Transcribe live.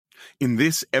In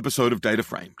this episode of Data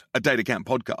Framed, a DataCamp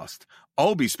podcast,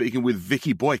 I'll be speaking with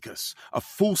Vicky Boykus, a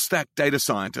full-stack data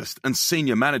scientist and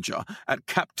senior manager at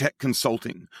Captech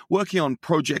Consulting, working on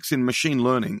projects in machine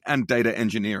learning and data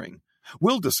engineering.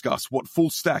 We'll discuss what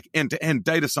full-stack end-to-end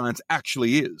data science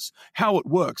actually is, how it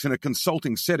works in a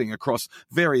consulting setting across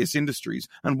various industries,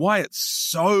 and why it's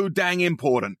so dang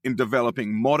important in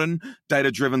developing modern,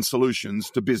 data-driven solutions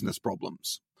to business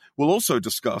problems. We'll also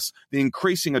discuss the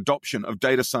increasing adoption of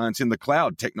data science in the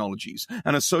cloud technologies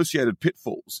and associated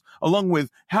pitfalls, along with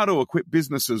how to equip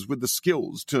businesses with the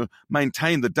skills to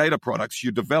maintain the data products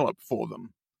you develop for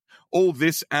them. All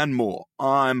this and more.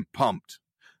 I'm pumped.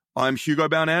 I'm Hugo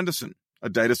Bown-Anderson, a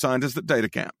data scientist at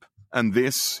DataCamp, and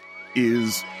this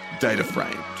is Data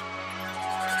Framed.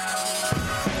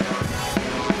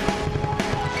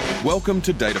 Welcome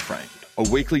to Data Framed, a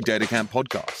weekly DataCamp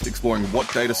podcast exploring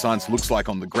what data science looks like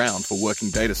on the ground for working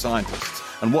data scientists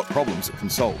and what problems it can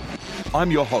solve.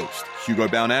 I'm your host, Hugo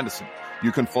Bown-Anderson.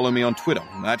 You can follow me on Twitter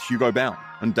at Hugo Bown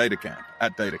and DataCamp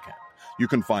at DataCamp. You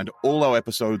can find all our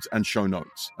episodes and show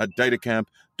notes at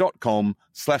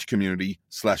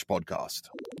datacamp.com/community/podcast.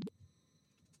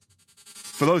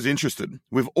 For those interested,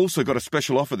 we've also got a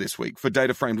special offer this week for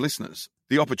Data Framed listeners,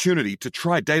 the opportunity to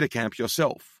try DataCamp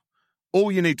yourself. All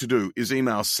you need to do is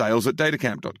email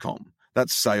sales@datacamp.com.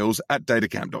 That's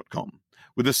sales@datacamp.com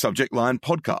with the subject line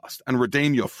podcast and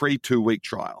redeem your free 2-week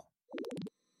trial.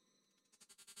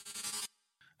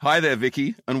 Hi there,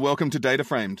 Vicky, and welcome to Data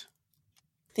Framed.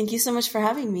 Thank you so much for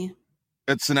having me.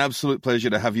 It's an absolute pleasure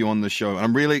to have you on the show.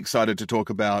 I'm really excited to talk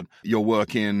about your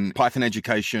work in Python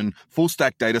education, full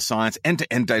stack data science,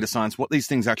 end-to-end data science, what these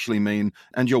things actually mean,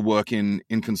 and your work in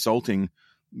consulting.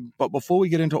 But before we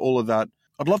get into all of that,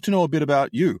 I'd love to know a bit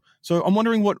about you. So I'm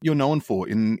wondering what you're known for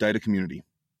in data community.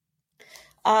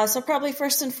 So probably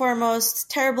first and foremost,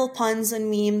 terrible puns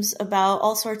and memes about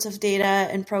all sorts of data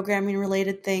and programming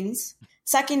related things.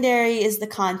 Secondary is the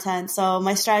content. So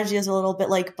my strategy is a little bit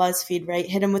like BuzzFeed, right?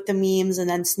 Hit them with the memes and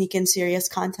then sneak in serious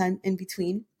content in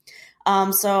between.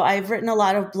 So I've written a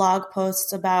lot of blog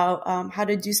posts about how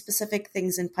to do specific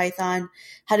things in Python,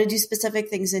 how to do specific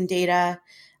things in data,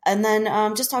 and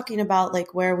then just talking about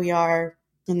like where we are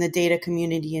in the data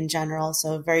community in general.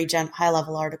 So very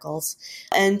high-level articles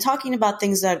and talking about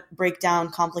things that break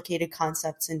down complicated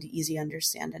concepts into easy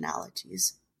understand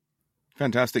analogies.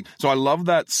 Fantastic. So I love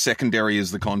that secondary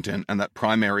is the content and that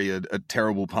primary are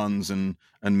terrible puns and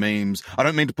memes. I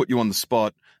don't mean to put you on the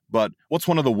spot, but what's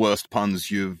one of the worst puns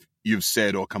you've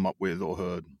said or come up with or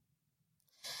heard?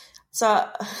 So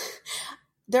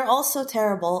they're all so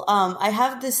terrible. I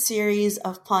have this series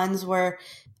of puns where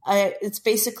it's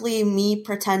basically me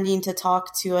pretending to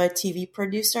talk to a TV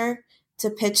producer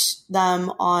to pitch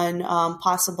them on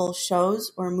possible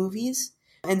shows or movies.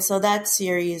 And so that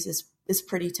series is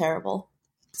pretty terrible.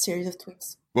 Series of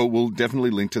tweets. Well, we'll definitely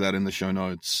link to that in the show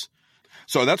notes.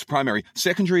 So that's primary.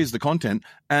 Secondary is the content.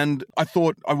 And I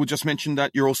thought I would just mention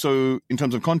that you're also, in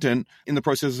terms of content, in the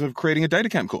process of creating a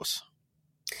DataCamp course.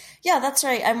 Yeah, that's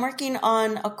right. I'm working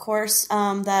on a course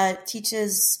that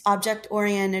teaches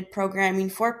object-oriented programming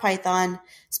for Python,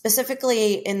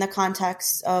 specifically in the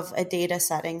context of a data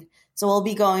setting. So we'll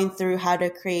be going through how to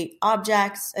create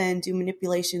objects and do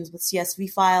manipulations with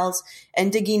CSV files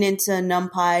and digging into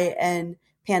NumPy and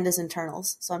Pandas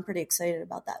internals. So I'm pretty excited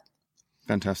about that.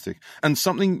 Fantastic. And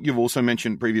something you've also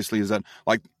mentioned previously is that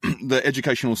like the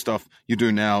educational stuff you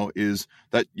do now is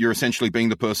that you're essentially being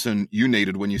the person you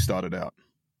needed when you started out.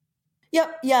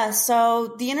 Yep. Yeah.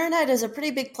 So the internet is a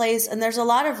pretty big place and there's a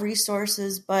lot of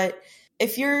resources, but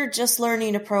if you're just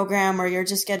learning a program or you're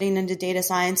just getting into data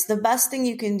science, the best thing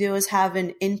you can do is have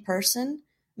an in-person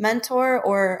mentor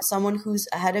or someone who's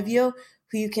ahead of you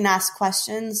who you can ask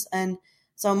questions. And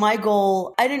so my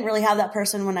goal, I didn't really have that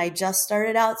person when I just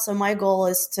started out. So my goal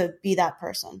is to be that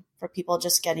person for people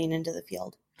just getting into the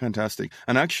field. Fantastic.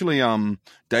 And actually,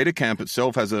 DataCamp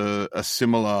itself has a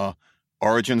similar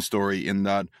origin story in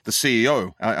that the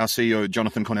CEO, our CEO,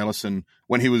 Jonathan Cornelissen,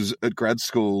 when he was at grad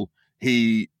school,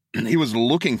 he was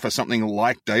looking for something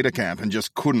like DataCamp and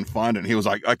just couldn't find it. And he was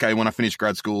like, okay, when I finish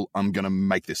grad school, I'm going to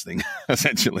make this thing,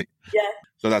 essentially. Yeah.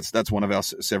 So that's one of our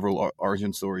several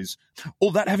origin stories. All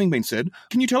that having been said,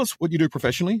 can you tell us what you do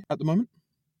professionally at the moment?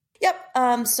 Yep.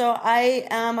 So I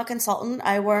am a consultant.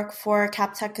 I work for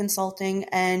Captech Consulting,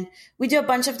 and we do a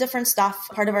bunch of different stuff.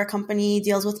 Part of our company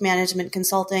deals with management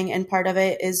consulting, and part of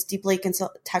it is deeply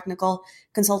technical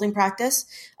consulting practice.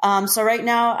 So right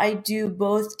now I do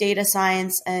both data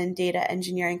science and data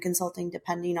engineering consulting,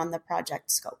 depending on the project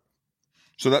scope.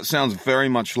 So that sounds very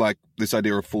much like this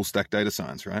idea of full stack data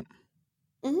science, right?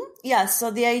 Mm-hmm. Yeah. So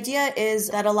the idea is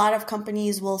that a lot of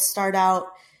companies will start out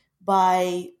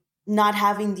by not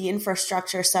having the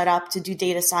infrastructure set up to do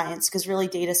data science, because really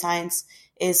data science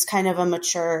is kind of a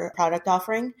mature product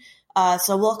offering.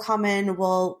 So we'll come in,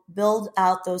 we'll build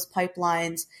out those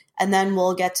pipelines, and then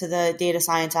we'll get to the data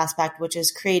science aspect, which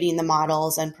is creating the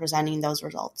models and presenting those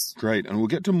results. Great. And we'll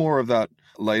get to more of that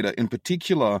later. In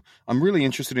particular, I'm really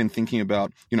interested in thinking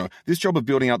about, this job of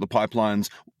building out the pipelines,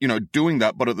 doing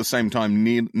that, but at the same time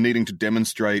needing to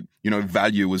demonstrate,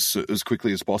 value as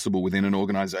quickly as possible within an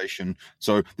organization.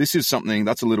 So this is something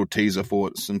that's a little teaser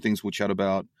for some things we'll chat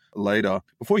about later.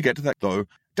 Before we get to that though,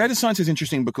 data science is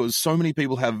interesting because so many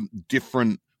people have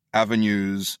different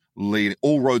avenues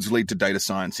all roads lead to data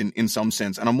science in some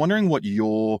sense. And I'm wondering what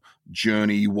your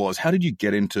journey was. How did you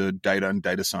get into data and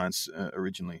data science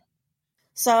originally?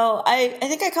 So I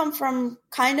think I come from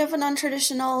kind of a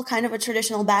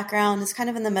traditional background. It's kind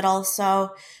of in the middle.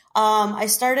 So I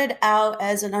started out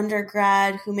as an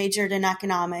undergrad who majored in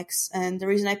economics. And the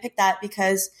reason I picked that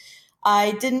because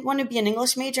I didn't want to be an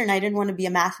English major and I didn't want to be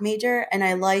a math major. And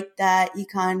I liked that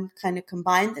econ kind of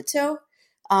combined the two.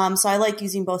 So I like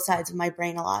using both sides of my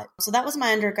brain a lot. So that was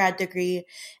my undergrad degree.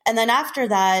 And then after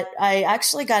that, I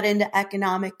actually got into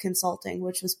economic consulting,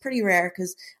 which was pretty rare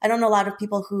because I don't know a lot of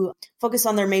people who focus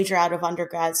on their major out of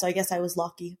undergrad. So I guess I was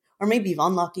lucky, or maybe even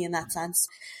unlucky in that sense.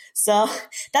 So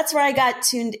that's where I got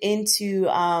tuned into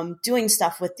doing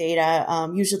stuff with data.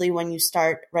 Usually when you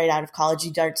start right out of college,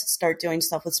 you start doing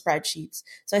stuff with spreadsheets.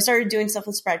 So I started doing stuff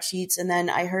with spreadsheets, and then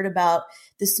I heard about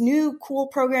this new cool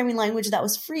programming language that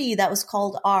was free that was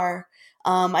called R.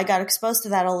 I got exposed to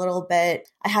that a little bit.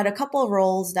 I had a couple of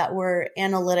roles that were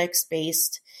analytics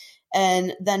based.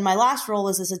 And then my last role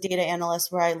was as a data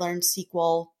analyst where I learned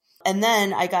SQL. And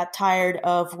then I got tired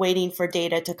of waiting for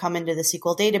data to come into the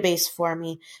SQL database for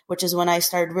me, which is when I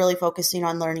started really focusing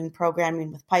on learning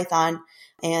programming with Python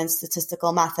and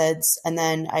statistical methods. And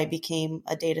then I became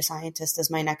a data scientist as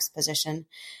my next position.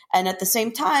 And at the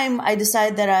same time, I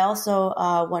decided that I also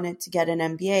wanted to get an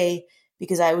MBA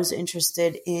because I was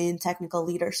interested in technical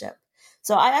leadership.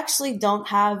 So I actually don't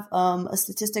have a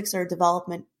statistics or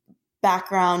development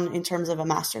background in terms of a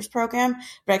master's program,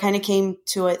 but I kind of came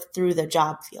to it through the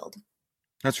job field.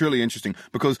 That's really interesting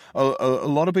because a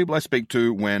lot of people I speak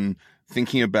to when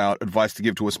thinking about advice to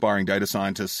give to aspiring data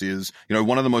scientists is,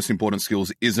 one of the most important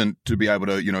skills isn't to be able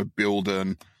to, build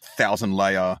a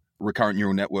 1,000-layer recurrent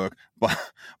neural network,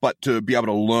 but to be able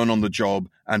to learn on the job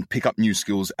and pick up new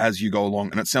skills as you go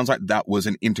along. And it sounds like that was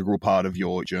an integral part of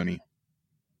your journey.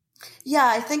 Yeah,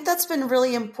 I think that's been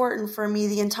really important for me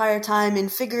the entire time in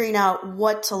figuring out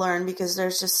what to learn, because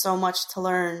there's just so much to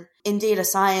learn in data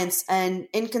science. And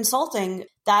in consulting,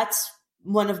 that's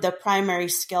one of the primary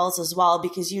skills as well,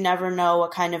 because you never know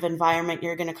what kind of environment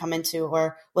you're going to come into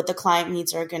or what the client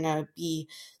needs are going to be.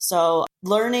 So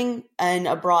learning and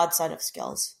a broad set of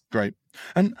skills. Great.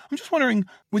 And I'm just wondering,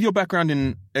 with your background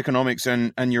in economics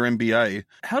and your MBA,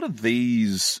 how do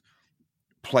these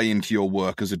play into your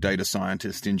work as a data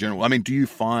scientist in general? I mean, do you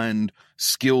find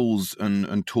skills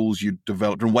and tools you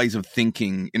developed and ways of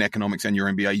thinking in economics and your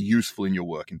MBA useful in your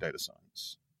work in data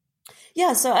science?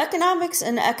 Yeah, so economics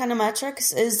and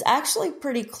econometrics is actually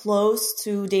pretty close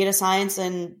to data science,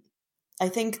 and I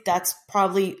think that's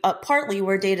probably partly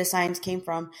where data science came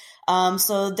from.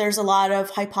 So there's a lot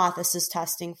of hypothesis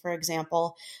testing, for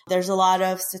example. There's a lot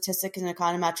of statistics and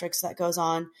econometrics that goes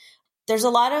on. There's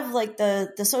a lot of like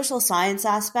the social science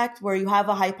aspect where you have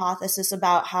a hypothesis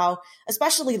about how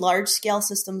especially large scale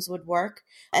systems would work.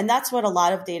 And that's what a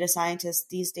lot of data scientists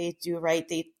these days do, right?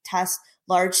 They test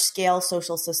large scale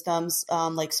social systems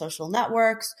like social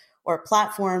networks or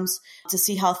platforms to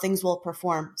see how things will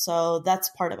perform. So that's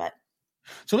part of it.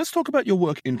 So let's talk about your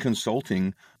work in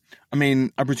consulting. I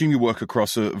mean, I presume you work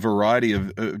across a variety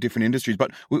of different industries,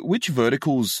 but which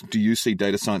verticals do you see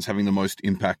data science having the most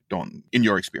impact on in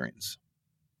your experience?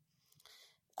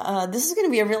 This is going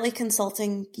to be a really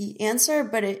consulting answer,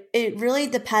 but it really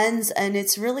depends, and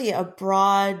it's really a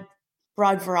broad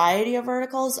variety of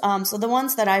verticals. So the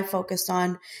ones that I've focused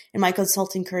on in my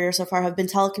consulting career so far have been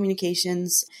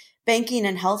telecommunications, banking,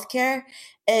 and healthcare.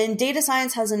 And data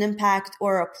science has an impact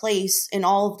or a place in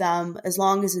all of them as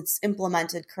long as it's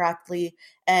implemented correctly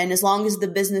and as long as the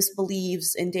business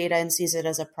believes in data and sees it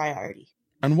as a priority.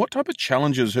 And what type of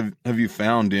challenges have you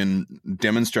found in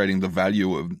demonstrating the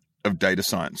value of data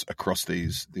science across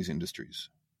these industries?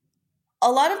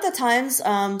 A lot of the times,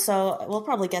 so we'll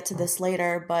probably get to this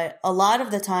later, but a lot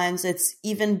of the times it's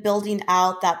even building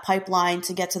out that pipeline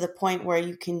to get to the point where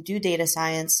you can do data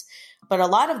science. But a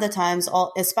lot of the times,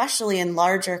 especially in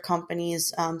larger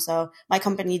companies, so my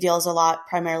company deals a lot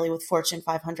primarily with Fortune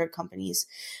 500 companies,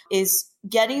 is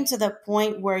getting to the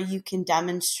point where you can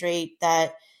demonstrate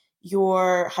that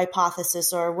your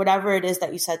hypothesis or whatever it is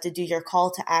that you said to do, your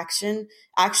call to action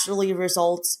actually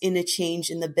results in a change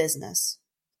in the business.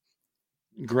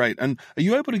 Great. And are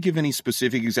you able to give any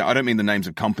specific examples? I don't mean the names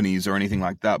of companies or anything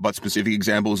like that, but specific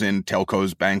examples in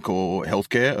telcos, bank, or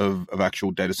healthcare of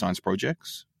actual data science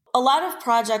projects? A lot of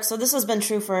projects, so this has been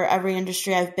true for every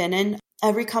industry I've been in.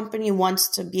 Every company wants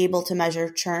to be able to measure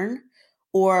churn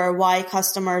or why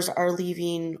customers are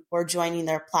leaving or joining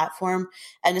their platform,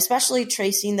 and especially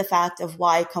tracing the fact of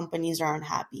why companies are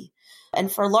unhappy.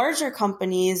 And for larger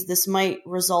companies, this might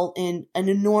result in an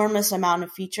enormous amount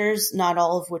of features, not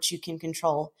all of which you can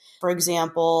control. For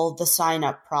example, the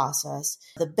sign-up process,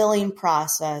 the billing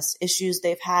process, issues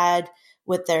they've had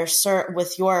with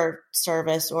with your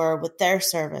service or with their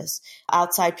service,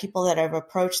 outside people that have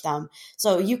approached them.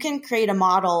 So you can create a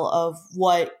model of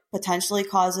what potentially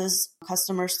causes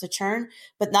customers to churn,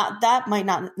 but that might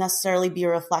not necessarily be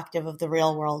reflective of the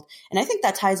real world. And I think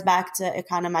that ties back to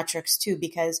econometrics too,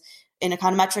 because in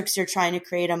econometrics, you're trying to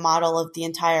create a model of the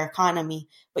entire economy,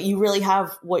 but what you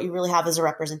really have is a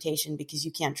representation because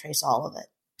you can't trace all of it.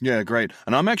 Yeah, great.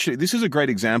 And this is a great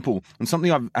example and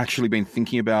something I've actually been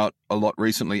thinking about a lot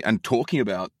recently and talking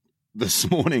about this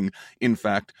morning. In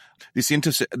fact,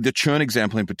 the churn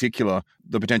example in particular,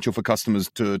 the potential for customers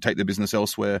to take their business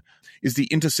elsewhere, is the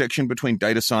intersection between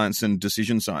data science and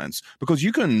decision science, because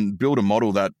you can build a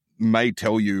model that may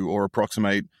tell you or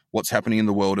approximate what's happening in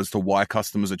the world as to why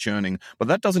customers are churning, but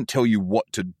that doesn't tell you what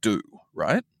to do,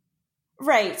 right?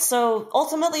 Right. So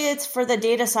ultimately, it's for the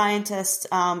data scientist,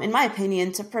 in my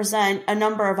opinion, to present a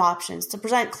number of options, to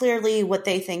present clearly what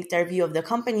they think their view of the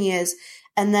company is,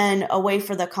 and then a way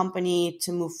for the company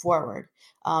to move forward.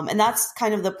 And that's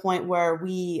kind of the point where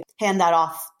we hand that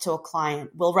off to a client.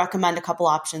 We'll recommend a couple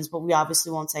options, but we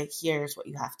obviously won't say, here's what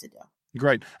you have to do.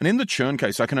 Great. And in the churn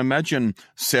case, I can imagine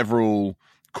several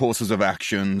courses of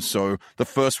action. So the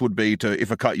first would be to,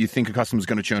 if you think a customer is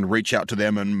going to churn, reach out to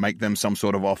them and make them some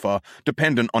sort of offer,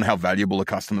 dependent on how valuable a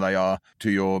customer they are to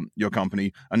your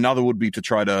company. Another would be to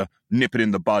try to nip it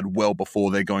in the bud well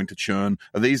before they're going to churn.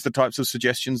 Are these the types of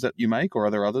suggestions that you make, or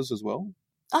are there others as well?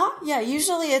 Yeah,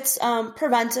 usually it's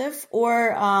preventive,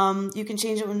 or you can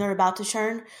change it when they're about to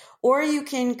churn, or you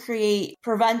can create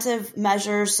preventive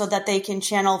measures so that they can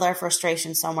channel their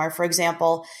frustration somewhere. For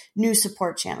example, new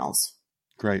support channels.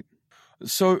 Great.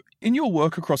 So in your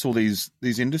work across all these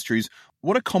industries,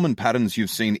 what are common patterns you've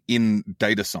seen in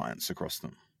data science across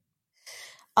them?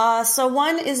 So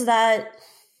one is that,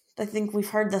 I think we've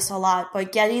heard this a lot,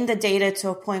 but getting the data to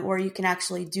a point where you can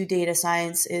actually do data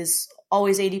science is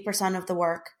always 80% of the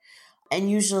work. And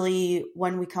usually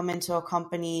when we come into a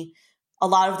company, a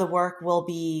lot of the work will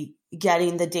be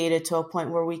getting the data to a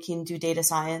point where we can do data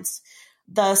science.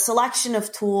 The selection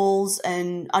of tools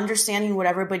and understanding what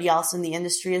everybody else in the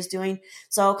industry is doing.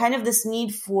 So kind of this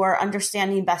need for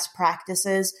understanding best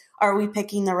practices. Are we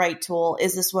picking the right tool?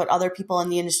 Is this what other people in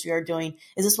the industry are doing?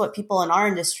 Is this what people in our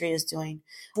industry is doing?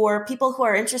 For people who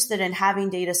are interested in having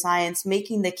data science,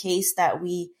 making the case that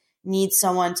we need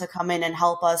someone to come in and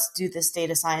help us do this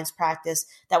data science practice,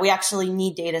 that we actually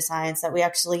need data science, that we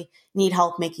actually need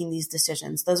help making these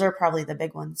decisions. Those are probably the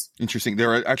big ones. Interesting.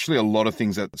 There are actually a lot of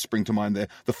things that spring to mind there.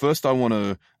 The first I want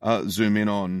to zoom in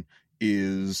on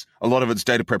is a lot of it's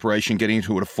data preparation, getting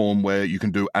into a form where you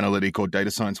can do analytic or data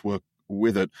science work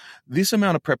with it. This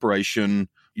amount of preparation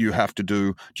you have to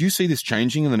do you see this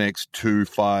changing in the next 2,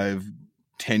 5,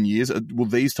 10 years? Will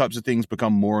these types of things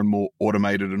become more and more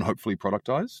automated and hopefully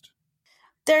productized?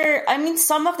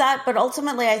 Some of that, but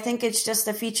ultimately I think it's just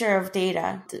a feature of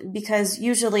data, because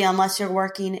usually unless you're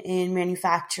working in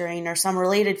manufacturing or some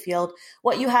related field,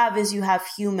 what you have is you have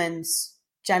humans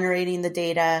generating the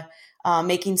data,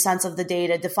 making sense of the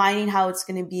data, defining how it's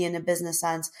going to be in a business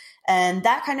sense. And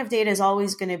that kind of data is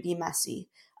always going to be messy.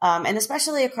 And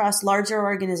especially across larger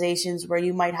organizations where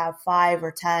you might have 5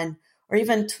 or 10 or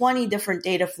even 20 different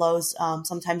data flows.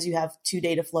 Sometimes you have 2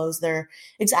 data flows. They're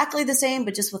exactly the same,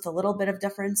 but just with a little bit of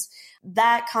difference.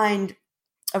 That kind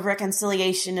of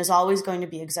reconciliation is always going to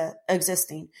be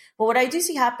existing. But what I do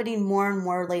see happening more and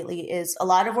more lately is a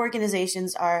lot of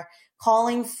organizations are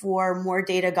calling for more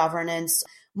data governance.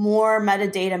 More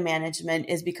metadata management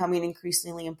is becoming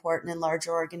increasingly important in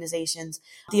larger organizations.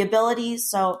 The abilities,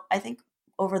 so I think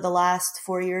over the last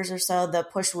 4 years or so, the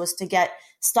push was to get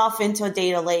stuff into a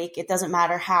data lake. It doesn't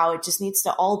matter how, it just needs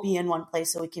to all be in one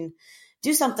place so we can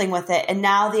do something with it. And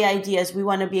now the idea is we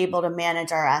want to be able to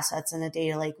manage our assets in a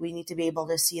data lake. We need to be able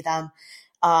to see them,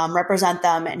 represent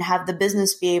them, and have the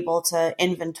business be able to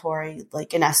inventory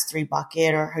like an S3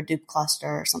 bucket or Hadoop cluster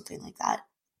or something like that.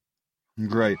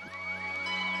 Great.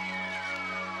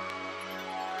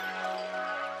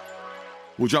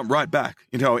 We'll jump right back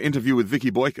into our interview with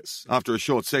Vicky Boykus after a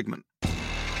short segment.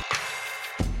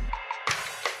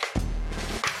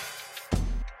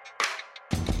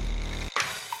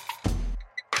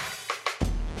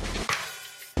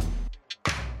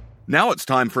 Now it's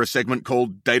time for a segment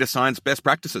called Data Science Best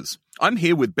Practices. I'm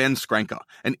here with Ben Skranker,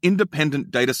 an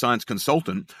independent data science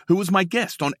consultant who was my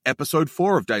guest on episode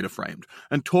 4 of Data Framed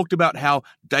and talked about how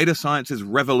data science is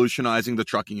revolutionizing the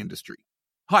trucking industry.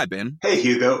 Hi, Ben. Hey,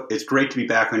 Hugo. It's great to be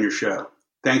back on your show.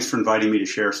 Thanks for inviting me to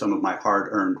share some of my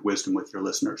hard-earned wisdom with your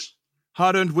listeners.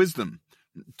 Hard-earned wisdom.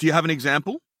 Do you have an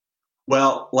example?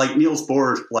 Well, like Niels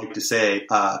Bohr liked to say,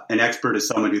 an expert is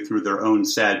someone who, through their own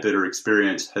sad, bitter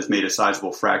experience, has made a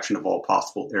sizable fraction of all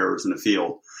possible errors in a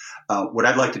field. What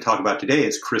I'd like to talk about today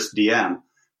is CRISP-DM,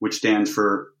 which stands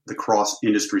for the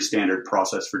Cross-Industry Standard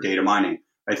Process for Data Mining.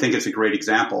 I think it's a great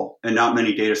example, and not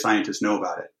many data scientists know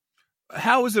about it.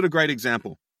 How is it a great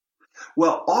example?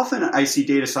 Well, often I see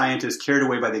data scientists carried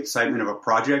away by the excitement of a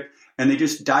project, and they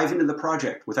just dive into the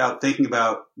project without thinking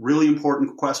about really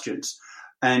important questions.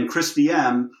 And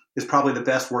CRISP-DM is probably the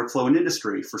best workflow in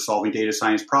industry for solving data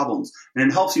science problems. And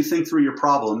it helps you think through your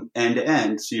problem end to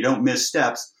end so you don't miss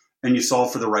steps and you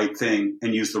solve for the right thing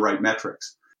and use the right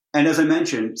metrics. And as I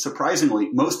mentioned, surprisingly,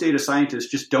 most data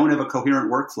scientists just don't have a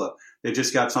coherent workflow. They've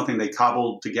just got something they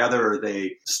cobbled together, or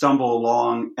they stumble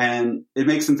along, and it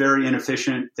makes them very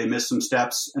inefficient. They miss some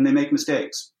steps and they make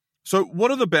mistakes. So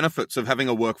what are the benefits of having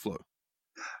a workflow?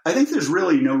 I think there's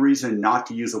really no reason not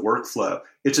to use a workflow.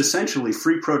 It's essentially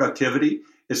free productivity.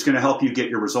 It's going to help you get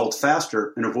your results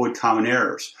faster and avoid common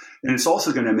errors. And it's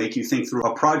also going to make you think through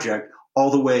a project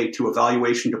all the way to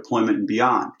evaluation, deployment, and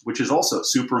beyond, which is also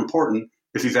super important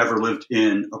if you've ever lived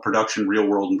in a production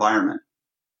real-world environment.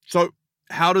 So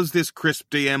how does this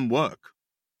CRISP-DM work?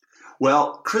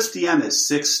 Well, CRISP-DM is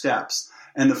 6 steps.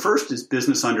 And the first is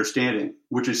business understanding,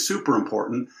 which is super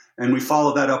important. And we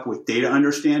follow that up with data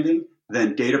understanding,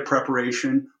 then data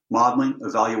preparation, modeling,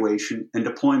 evaluation, and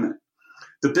deployment.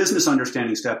 The business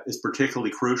understanding step is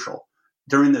particularly crucial.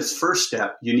 During this first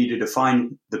step, you need to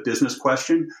define the business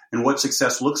question and what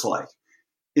success looks like.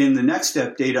 In the next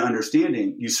step, data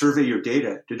understanding, you survey your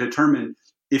data to determine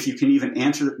if you can even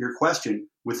answer your question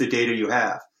with the data you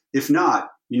have. If not,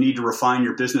 you need to refine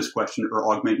your business question or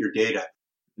augment your data.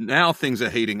 Now things are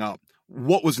heating up.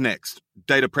 What was next?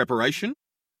 Data preparation?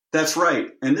 That's right.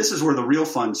 And this is where the real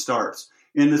fun starts.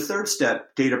 In the third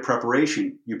step, data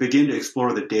preparation, you begin to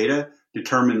explore the data,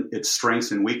 determine its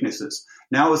strengths and weaknesses.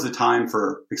 Now is the time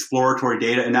for exploratory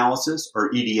data analysis,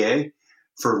 or EDA,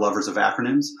 for lovers of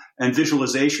acronyms, and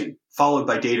visualization, followed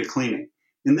by data cleaning.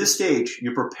 In this stage,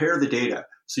 you prepare the data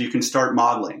so you can start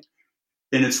modeling.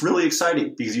 And it's really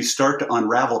exciting because you start to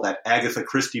unravel that Agatha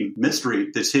Christie mystery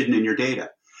that's hidden in your data.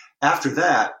 After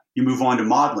that, you move on to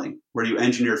modeling, where you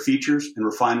engineer features and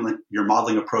refine your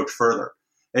modeling approach further.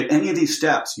 At any of these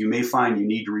steps, you may find you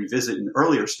need to revisit an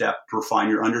earlier step to refine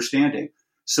your understanding.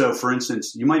 So, for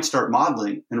instance, you might start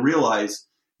modeling and realize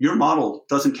your model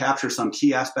doesn't capture some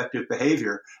key aspect of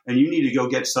behavior, and you need to go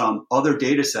get some other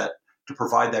data set to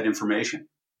provide that information.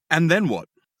 And then what?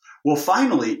 Well,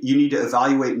 finally, you need to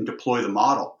evaluate and deploy the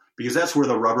model, because that's where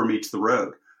the rubber meets the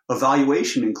road.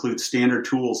 Evaluation includes standard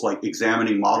tools like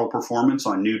examining model performance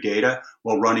on new data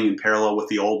while running in parallel with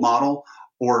the old model,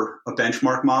 or a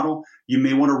benchmark model. You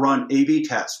may want to run A/B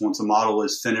tests once a model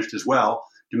is finished as well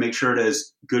to make sure it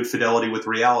has good fidelity with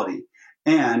reality.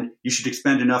 And you should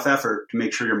expend enough effort to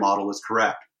make sure your model is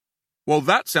correct. Well,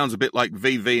 that sounds a bit like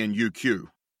VV and UQ.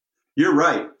 You're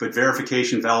right, but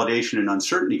verification, validation, and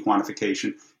uncertainty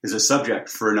quantification is a subject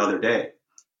for another day.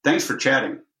 Thanks for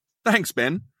chatting. Thanks,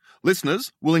 Ben.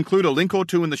 Listeners, we'll include a link or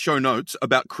two in the show notes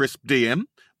about CRISP-DM.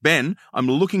 Ben, I'm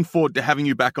looking forward to having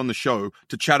you back on the show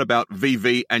to chat about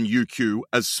VV and UQ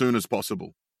as soon as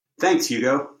possible. Thanks,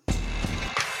 Hugo.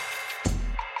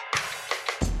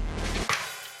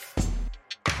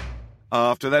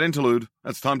 After that interlude,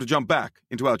 it's time to jump back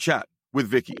into our chat with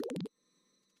Vicky.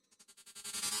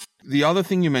 The other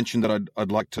thing you mentioned that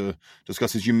I'd like to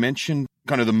discuss is you mentioned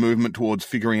kind of the movement towards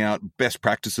figuring out best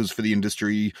practices for the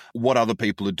industry, what other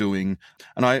people are doing.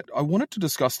 And I wanted to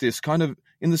discuss this kind of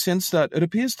in the sense that it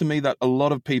appears to me that a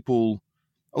lot of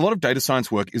data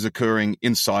science work is occurring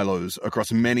in silos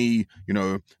across many,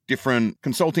 different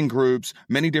consulting groups,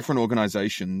 many different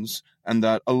organizations, and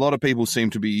that a lot of people seem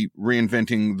to be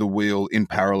reinventing the wheel in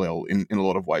parallel in a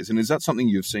lot of ways. And is that something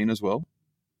you've seen as well?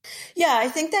 Yeah, I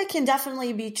think that can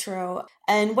definitely be true.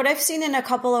 And what I've seen in a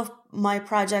couple of my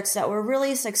projects that were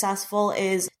really successful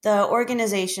is the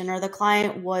organization or the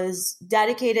client was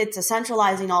dedicated to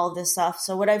centralizing all of this stuff.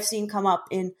 So what I've seen come up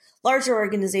in larger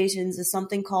organizations is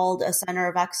something called a center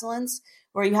of excellence,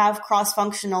 where you have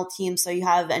cross-functional teams. So you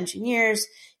have engineers,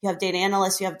 you have data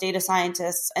analysts, you have data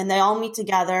scientists, and they all meet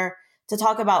together to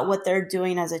talk about what they're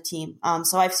doing as a team.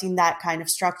 So I've seen that kind of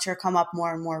structure come up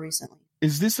more and more recently.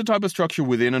 Is this the type of structure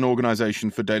within an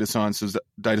organization for data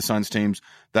science teams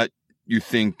that you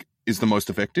think is the most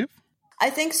effective? I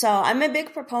think so. I'm a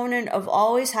big proponent of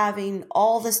always having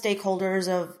all the stakeholders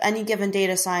of any given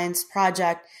data science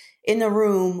project in the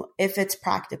room if it's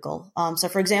practical. So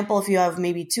for example, if you have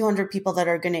maybe 200 people that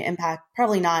are going to impact,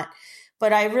 probably not.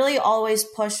 But I really always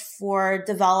push for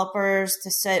developers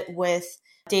to sit with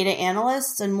data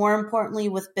analysts and more importantly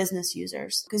with business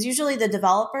users, because usually the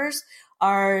developers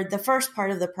are the first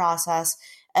part of the process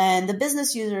and the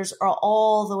business users are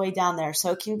all the way down there.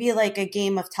 So it can be like a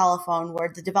game of telephone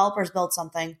where the developers build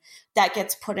something that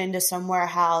gets put into some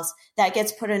warehouse, that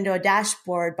gets put into a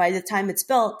dashboard. By the time it's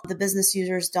built, the business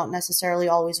users don't necessarily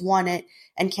always want it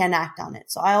and can't act on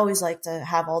it. So I always like to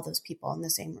have all those people in the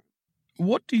same room.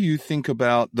 What do you think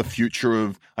about the future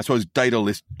of, I suppose, data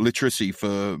literacy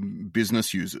for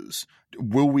business users?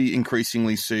 Will we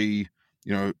increasingly see,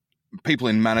 people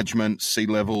in management,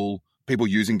 C-level, people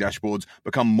using dashboards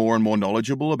become more and more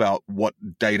knowledgeable about what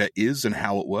data is and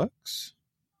how it works?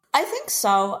 I think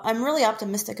so. I'm really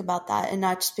optimistic about that, and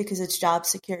not just because it's job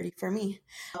security for me,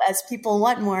 as people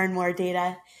want more and more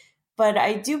data. But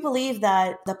I do believe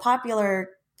that the popular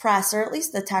press, or at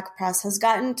least the tech press, has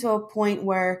gotten to a point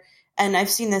where, and I've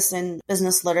seen this in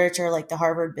business literature like the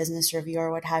Harvard Business Review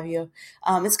or what have you,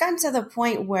 it's gotten to the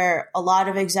point where a lot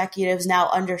of executives now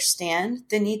understand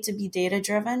the need to be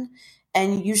data-driven.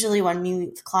 And usually when we meet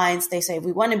with clients, they say,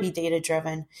 we want to be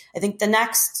data-driven. I think the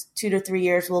next 2 to 3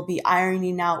 years will be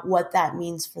ironing out what that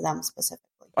means for them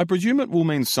specifically. I presume it will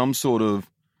mean some sort of,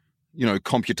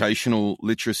 computational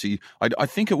literacy. I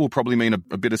think it will probably mean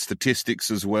a bit of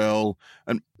statistics as well.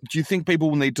 And do you think people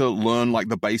will need to learn like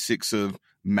the basics of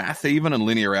math even and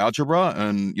linear algebra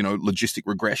and, logistic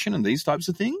regression and these types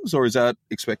of things? Or is that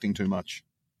expecting too much?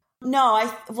 No,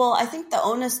 I think the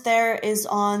onus there is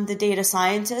on the data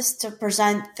scientists to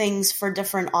present things for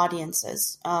different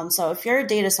audiences. So if you're a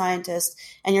data scientist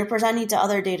and you're presenting to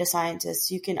other data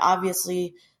scientists, you can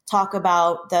obviously talk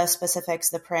about the specifics,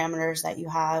 the parameters that you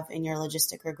have in your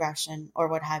logistic regression or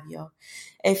what have you.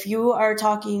 If you are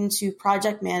talking to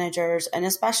project managers and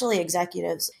especially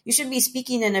executives, you should be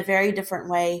speaking in a very different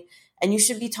way, and you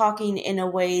should be talking in a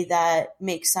way that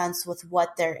makes sense with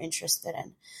what they're interested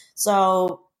in.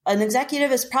 So an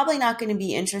executive is probably not going to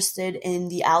be interested in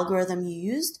the algorithm you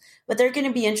used, but they're going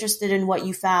to be interested in what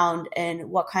you found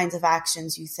and what kinds of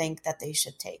actions you think that they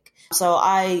should take. So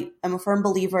I am a firm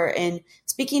believer in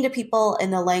speaking to people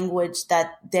in the language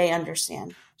that they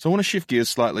understand. So I want to shift gears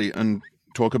slightly and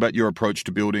talk about your approach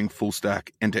to building full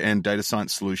stack end-to-end data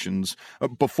science solutions.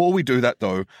 Before we do that,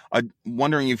 though, I'm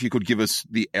wondering if you could give us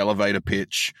the elevator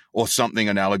pitch or something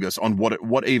analogous on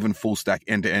what even full stack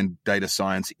end-to-end data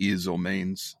science is or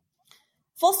means.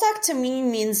 Full stack to me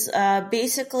means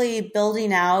basically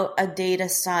building out a data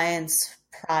science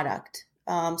product.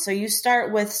 So you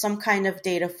start with some kind of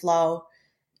data flow.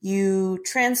 You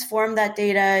transform that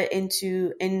data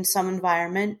in some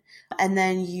environment, and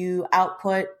then you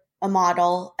output a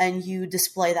model and you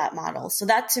display that model. So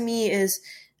that to me is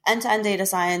end-to-end data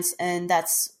science, and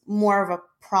that's more of a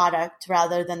product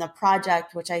rather than a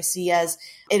project, which I see as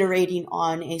iterating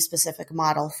on a specific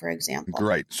model, for example.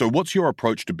 Great. So what's your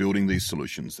approach to building these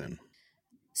solutions then?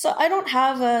 So I don't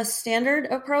have a standard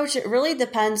approach. It really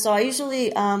depends. So I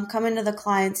usually come into the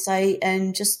client site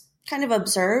and just kind of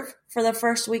observe for the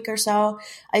first week or so.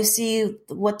 I see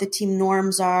what the team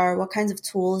norms are, what kinds of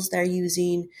tools they're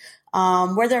using,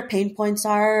 where their pain points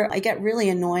are. I get really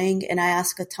annoying and I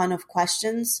ask a ton of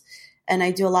questions and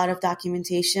I do a lot of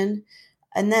documentation.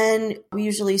 And then we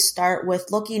usually start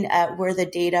with looking at where the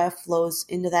data flows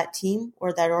into that team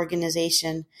or that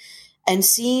organization and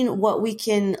seeing what we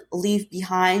can leave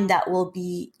behind that will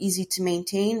be easy to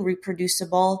maintain,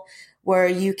 reproducible, where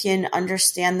you can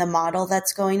understand the model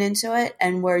that's going into it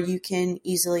and where you can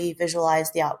easily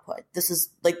visualize the output. This is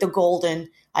like the golden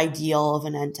ideal of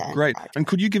an end-to-end Great. project. And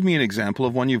could you give me an example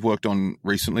of one you've worked on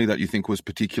recently that you think was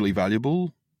particularly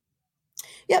valuable?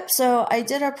 Yep. So I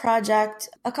did a project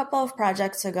a couple of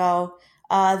projects ago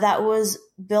that was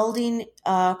building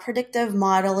predictive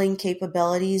modeling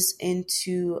capabilities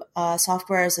into a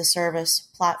software as a service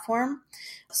platform.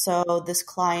 So this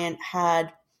client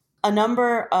had a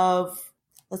number of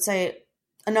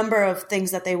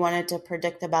things that they wanted to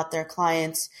predict about their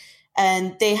clients.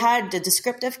 And they had the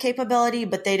descriptive capability,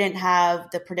 but they didn't have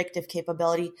the predictive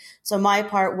capability. So my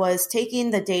part was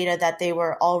taking the data that they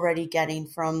were already getting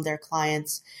from their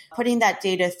clients, putting that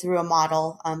data through a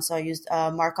model. So I used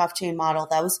a Markov chain model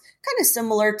that was kind of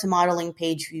similar to modeling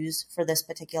page views for this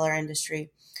particular industry.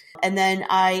 And then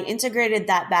I integrated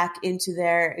that back into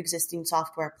their existing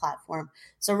software platform.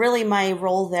 So really my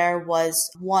role there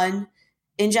was, one,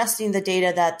 ingesting the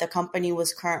data that the company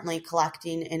was currently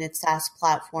collecting in its SaaS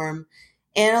platform,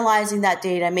 analyzing that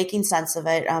data, making sense of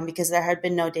it, because there had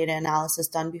been no data analysis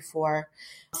done before,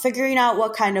 figuring out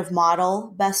what kind of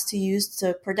model best to use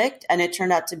to predict. And it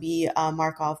turned out to be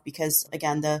Markov because,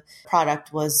 again, the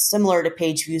product was similar to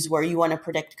page views where you want to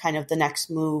predict kind of the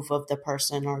next move of the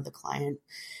person or the client.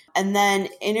 And then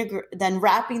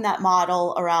wrapping that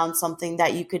model around something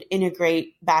that you could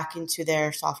integrate back into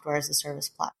their software as a service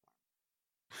platform.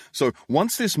 So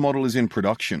once this model is in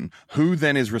production, who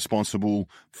then is responsible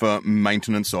for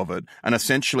maintenance of it and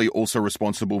essentially also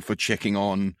responsible for checking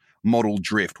on model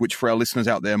drift, which for our listeners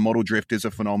out there, model drift is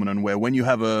a phenomenon where when you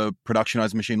have a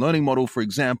productionized machine learning model, for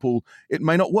example, it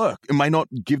may not work. It may not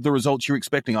give the results you're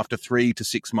expecting after 3 to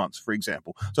 6 months, for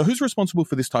example. So who's responsible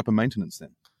for this type of maintenance then?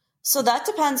 So that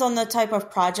depends on the type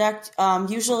of project.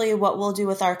 Usually what we'll do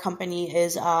with our company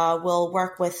is we'll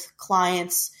work with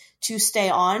clients to stay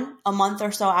on a month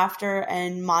or so after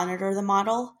and monitor the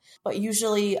model. But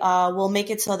usually we'll make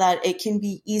it so that it can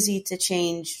be easy to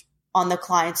change on the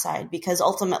client side because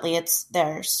ultimately it's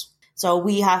theirs. So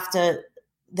we have to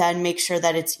then make sure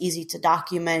that it's easy to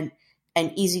document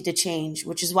and easy to change,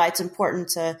 which is why it's important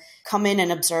to come in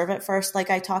and observe it first, like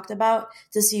I talked about,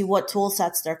 to see what tool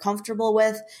sets they're comfortable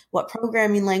with, what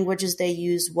programming languages they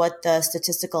use, what the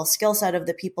statistical skill set of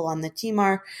the people on the team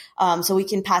are, so we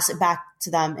can pass it back to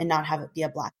them and not have it be a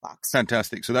black box.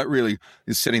 Fantastic. So that really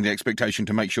is setting the expectation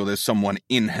to make sure there's someone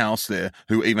in-house there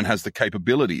who even has the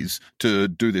capabilities to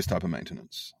do this type of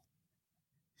maintenance.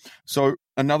 So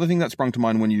another thing that sprung to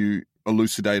mind when you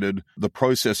elucidated the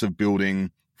process of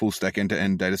building full stack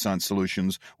end-to-end data science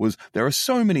solutions was there are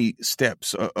so many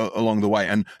steps along the way.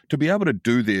 And to be able to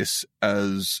do this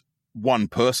as one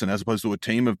person, as opposed to a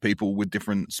team of people with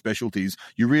different specialties,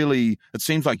 it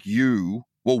seems like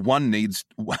one needs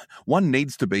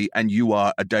to be, and you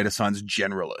are a data science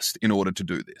generalist in order to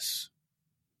do this.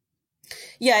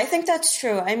 Yeah, I think that's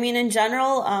true. I mean, in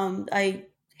general, I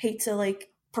hate to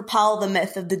propel the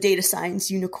myth of the data science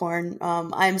unicorn.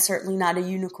 I'm certainly not a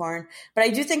unicorn, but I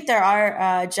do think there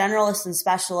are generalists and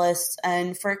specialists.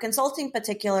 And for consulting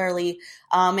particularly,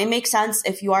 it makes sense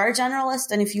if you are a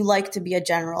generalist and if you like to be a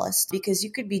generalist, because you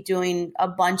could be doing a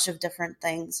bunch of different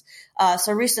things.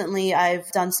 So recently I've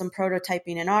done some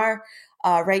prototyping in R.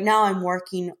 Right now I'm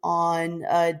working on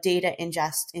data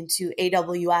ingest into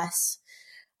AWS.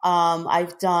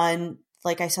 I've done,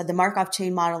 like I said, the Markov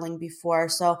chain modeling before.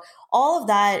 So all of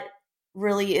that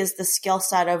really is the skill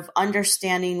set of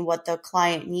understanding what the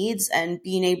client needs and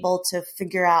being able to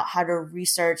figure out how to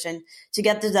research and to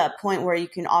get to that point where you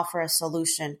can offer a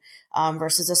solution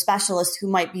versus a specialist who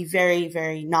might be very,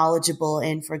 very knowledgeable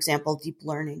in, for example, deep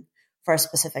learning for a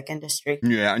specific industry.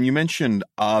 Yeah, and you mentioned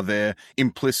R there.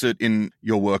 Implicit in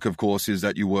your work, of course, is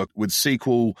that you work with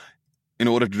SQL. In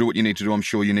order to do what you need to do, I'm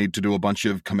sure you need to do a bunch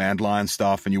of command line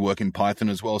stuff, and you work in Python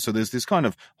as well. So there's this kind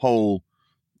of whole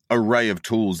array of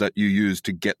tools that you use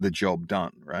to get the job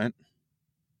done, right?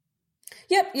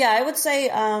 Yep. Yeah, I would say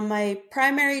my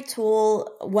primary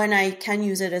tool when I can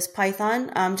use it is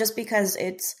Python, just because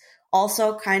it's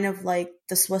also kind of like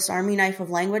the Swiss Army knife of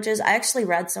languages. I actually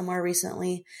read somewhere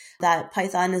recently that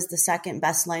Python is the second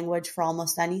best language for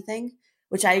almost anything,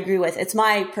 which I agree with. It's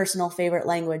my personal favorite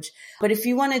language. But if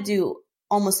you want to do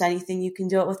almost anything, you can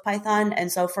do it with Python.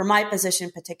 And so for my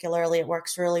position particularly, it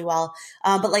works really well.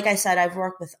 But like I said, I've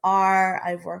worked with R,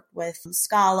 I've worked with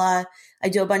Scala. I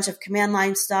do a bunch of command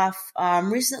line stuff.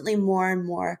 Recently, more and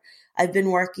more, I've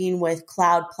been working with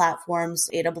cloud platforms,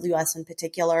 AWS in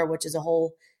particular, which is a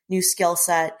whole new skill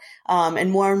set,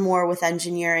 and more with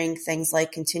engineering, things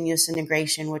like continuous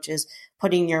integration, which is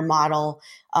putting your model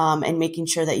and making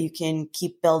sure that you can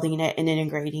keep building it and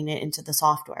integrating it into the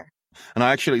software.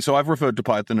 And so I've referred to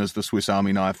Python as the Swiss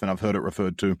Army knife, and I've heard it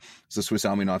referred to as the Swiss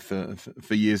Army knife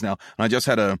for years now. And I just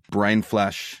had a brain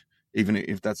flash, even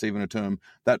if that's even a term,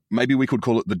 that maybe we could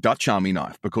call it the Dutch Army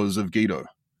knife because of Guido.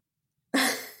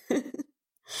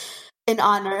 In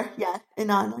honor.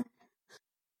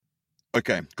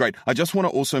 Okay, great. I just want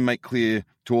to also make clear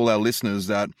to all our listeners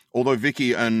that although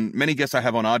Vicky and many guests I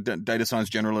have on our data science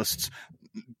generalists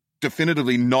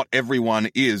definitively not everyone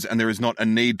is, and there is not a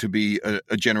need to be a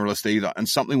generalist either. And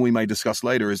something we may discuss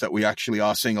later is that we actually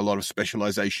are seeing a lot of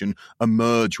specialization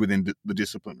emerge within the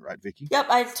discipline, right, Vicky? Yep,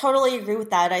 I totally agree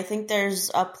with that. I think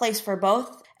there's a place for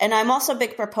both. And I'm also a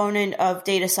big proponent of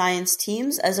data science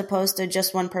teams as opposed to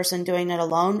just one person doing it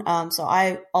alone. So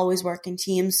I always work in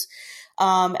teams.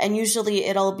 And usually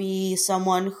it'll be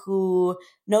someone who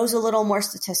knows a little more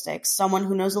statistics, someone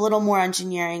who knows a little more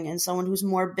engineering, and someone who's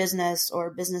more business or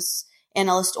business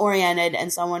analyst oriented,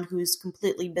 and someone who's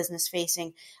completely business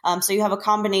facing. So you have a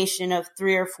combination of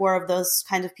 3 or 4 of those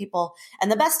kind of people.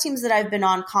 And the best teams that I've been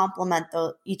on complement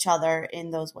each other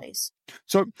in those ways.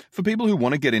 So for people who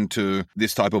want to get into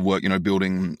this type of work,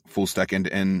 building full stack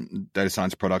end-to-end data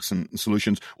science products and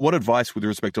solutions, what advice with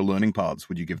respect to learning paths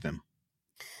would you give them?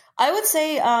 I would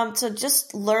say to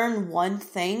just learn one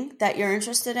thing that you're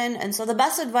interested in. And so the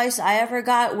best advice I ever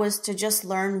got was to just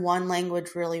learn one language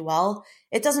really well.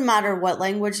 It doesn't matter what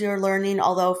language you're learning,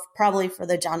 although probably for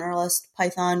the generalist,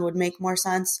 Python would make more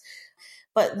sense.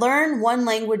 But learn one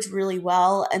language really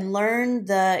well and learn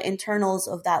the internals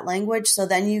of that language so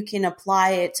then you can apply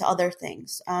it to other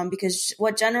things. Because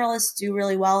what generalists do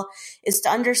really well is to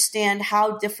understand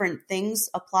how different things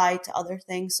apply to other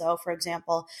things. So for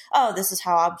example, this is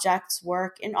how objects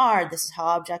work in R. This is how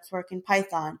objects work in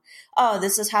Python.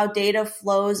 This is how data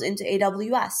flows into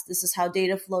AWS. This is how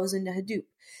data flows into Hadoop.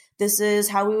 This is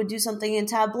how we would do something in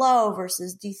Tableau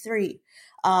versus D3.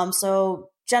 So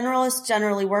generalists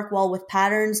generally work well with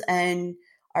patterns and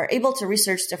are able to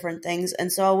research different things.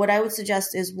 And so what I would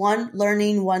suggest is 1,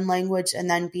 learning one language and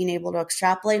then being able to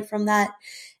extrapolate from that.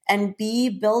 And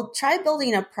B, try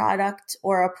building a product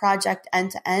or a project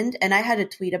end to end. And I had a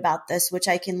tweet about this, which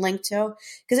I can link to,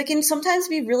 because it can sometimes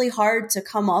be really hard to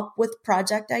come up with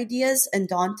project ideas and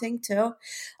daunting too.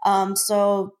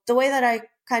 So the way that I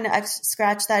kind of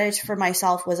scratched that itch for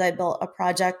myself was I built a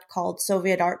project called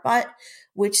Soviet ArtBot,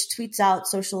 which tweets out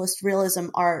socialist realism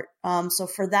art. So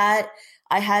for that,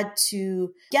 I had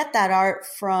to get that art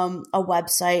from a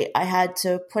website. I had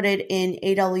to put it in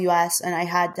AWS, and I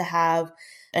had to have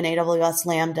an AWS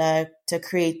Lambda to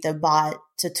create the bot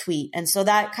to tweet. And so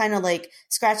that kind of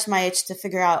scratched my itch to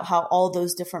figure out how all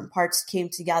those different parts came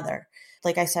together.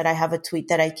 Like I said, I have a tweet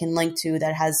that I can link to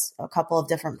that has a couple of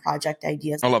different project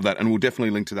ideas. I love that. And we'll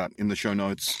definitely link to that in the show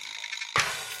notes.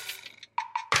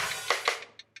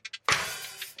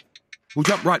 We'll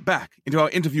jump right back into our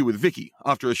interview with Vicky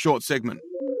after a short segment.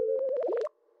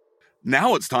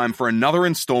 Now it's time for another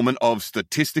installment of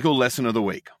Statistical Lesson of the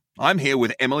Week. I'm here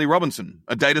with Emily Robinson,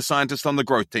 a data scientist on the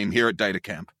growth team here at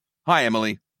DataCamp. Hi,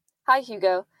 Emily. Hi,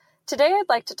 Hugo. Today I'd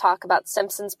like to talk about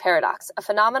Simpson's paradox, a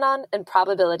phenomenon in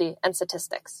probability and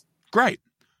statistics. Great.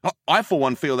 I, for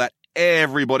one, feel that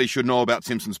everybody should know about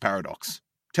Simpson's paradox.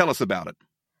 Tell us about it.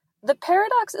 The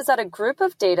paradox is that a group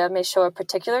of data may show a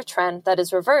particular trend that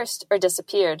is reversed or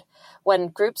disappeared when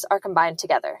groups are combined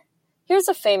together. Here's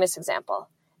a famous example.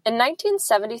 In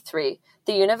 1973,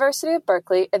 the University of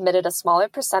Berkeley admitted a smaller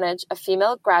percentage of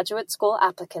female graduate school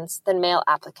applicants than male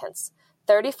applicants,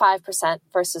 35%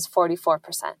 versus 44%.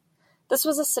 This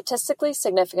was a statistically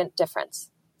significant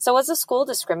difference. So was the school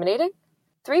discriminating?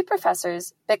 3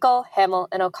 professors, Bickel, Hamill,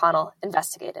 and O'Connell,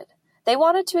 investigated. They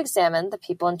wanted to examine the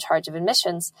people in charge of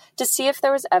admissions to see if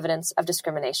there was evidence of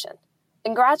discrimination.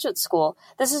 In graduate school,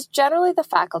 this is generally the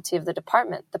faculty of the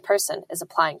department the person is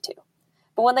applying to.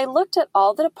 But when they looked at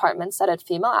all the departments that had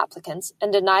female applicants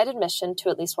and denied admission to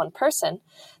at least one person,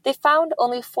 they found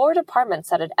only 4 departments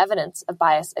that had evidence of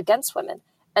bias against women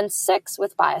and 6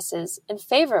 with biases in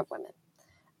favor of women.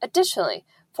 Additionally,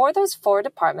 for those 4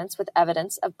 departments with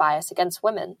evidence of bias against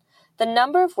women, the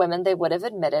number of women they would have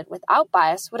admitted without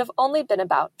bias would have only been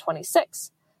about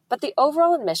 26, but the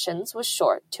overall admissions was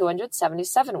short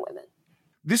 277 women.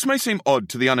 This may seem odd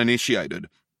to the uninitiated.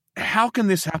 How can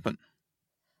this happen?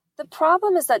 The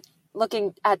problem is that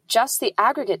looking at just the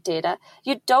aggregate data,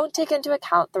 you don't take into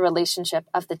account the relationship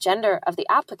of the gender of the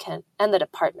applicant and the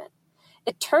department.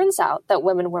 It turns out that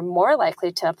women were more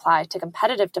likely to apply to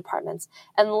competitive departments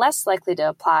and less likely to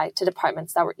apply to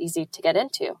departments that were easy to get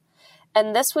into.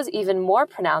 And this was even more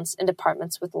pronounced in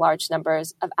departments with large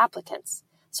numbers of applicants.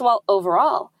 So while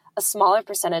overall, a smaller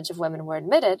percentage of women were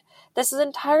admitted, this is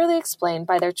entirely explained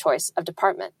by their choice of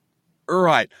department.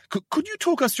 Right. Could you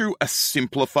talk us through a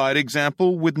simplified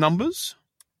example with numbers?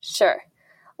 Sure.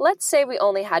 Let's say we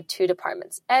only had 2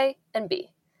 departments, A and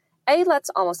B. A lets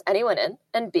almost anyone in,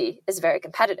 and B is very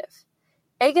competitive.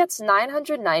 A gets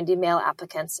 990 male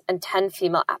applicants and 10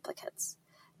 female applicants.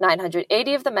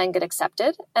 980 of the men get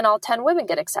accepted, and all 10 women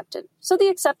get accepted, so the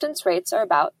acceptance rates are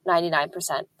about 99%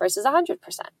 versus 100%.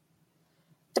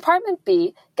 Department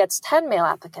B gets 10 male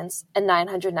applicants and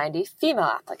 990 female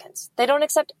applicants. They don't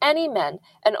accept any men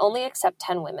and only accept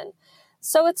 10 women.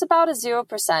 So it's about a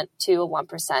 0% to a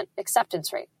 1%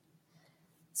 acceptance rate.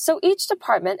 So each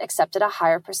department accepted a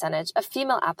higher percentage of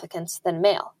female applicants than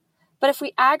male. But if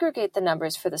we aggregate the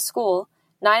numbers for the school,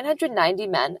 990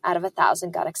 men out of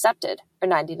 1,000 got accepted, or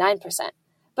 99%.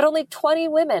 But only 20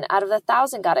 women out of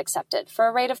 1,000 got accepted for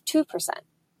a rate of 2%.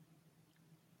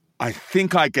 I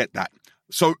think I get that.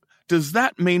 So does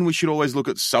that mean we should always look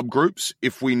at subgroups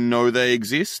if we know they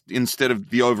exist instead of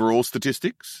the overall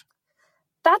statistics?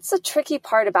 That's the tricky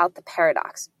part about the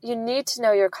paradox. You need to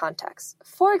know your context.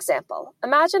 For example,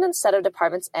 imagine instead of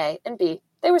departments A and B,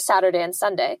 they were Saturday and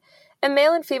Sunday, and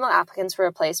male and female applicants were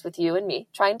replaced with you and me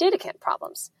trying DataCamp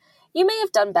problems. You may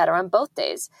have done better on both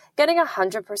days, getting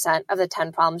 100% of the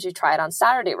 10 problems you tried on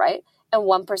Saturday right, and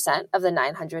 1% of the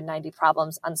 990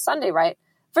 problems on Sunday right,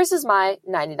 versus my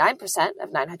 99%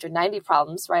 of 990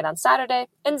 problems right on Saturday,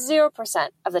 and 0%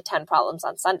 of the 10 problems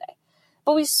on Sunday.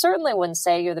 But we certainly wouldn't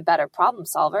say you're the better problem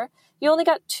solver. You only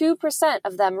got 2%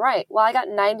 of them right, while I got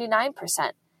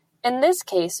 99%. In this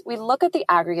case, we look at the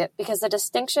aggregate because the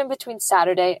distinction between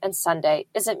Saturday and Sunday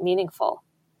isn't meaningful.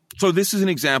 So this is an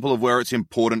example of where it's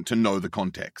important to know the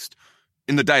context.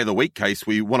 In the day of the week case,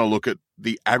 we want to look at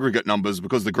the aggregate numbers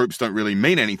because the groups don't really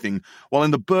mean anything, while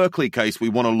in the Berkeley case, we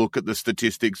want to look at the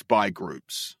statistics by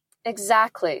groups.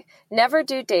 Exactly. Never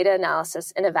do data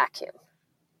analysis in a vacuum.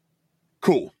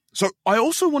 Cool. So I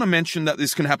also want to mention that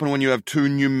this can happen when you have two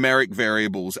numeric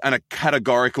variables and a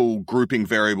categorical grouping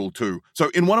variable too. So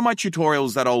in one of my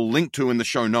tutorials that I'll link to in the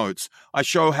show notes, I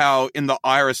show how in the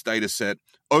IRIS dataset,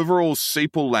 overall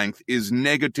sepal length is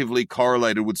negatively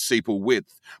correlated with sepal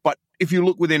width. But if you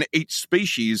look within each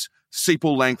species,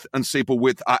 sepal length and sepal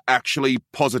width are actually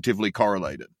positively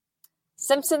correlated.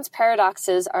 Simpson's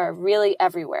paradoxes are really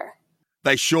everywhere.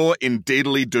 They sure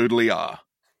indeedly doodly are.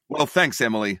 Well, thanks,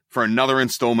 Emily, for another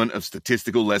installment of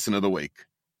Statistical Lesson of the Week.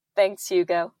 Thanks,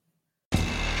 Hugo.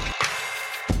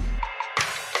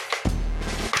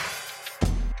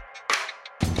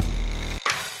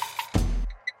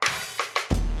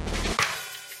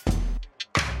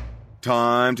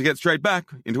 Time to get straight back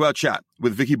into our chat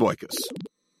with Vicky Boykus.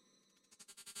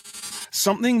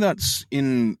 Something that's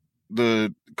in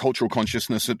the cultural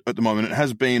consciousness at the moment, it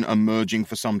has been emerging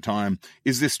for some time,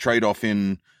 is this trade-off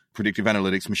in predictive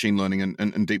analytics, machine learning,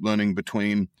 and deep learning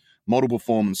between model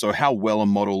performance, so how well a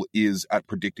model is at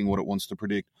predicting what it wants to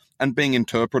predict, and being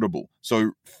interpretable,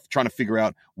 so trying to figure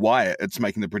out why it's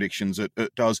making the predictions it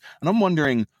does. And I'm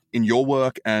wondering, in your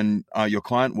work and your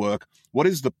client work, what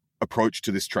is the approach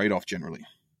to this trade-off generally?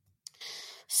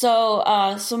 So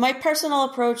my personal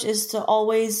approach is to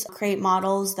always create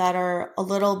models that are a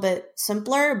little bit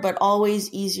simpler, but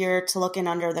always easier to look in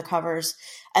under the covers.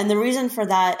 And the reason for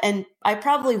that, and I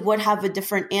probably would have a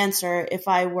different answer if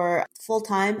I were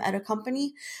full-time at a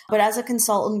company, but as a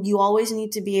consultant, you always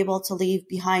need to be able to leave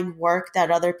behind work that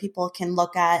other people can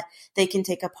look at, they can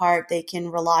take apart, they can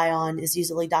rely on, is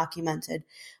easily documented.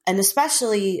 And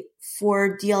especially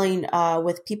for dealing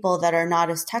with people that are not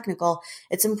as technical,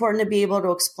 it's important to be able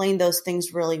to explain those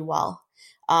things really well.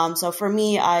 So for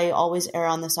me, I always err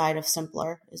on the side of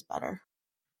simpler is better.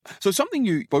 So something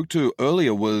you spoke to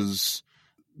earlier was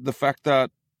the fact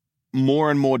that more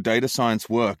and more data science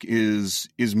work is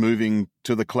moving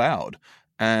to the cloud.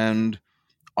 And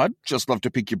I'd just love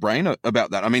to pick your brain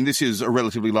about that. I mean, this is a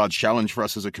relatively large challenge for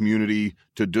us as a community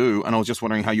to do. And I was just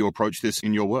wondering how you approach this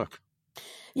in your work.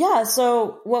 Yeah,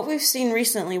 so what we've seen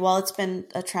recently, well, it's been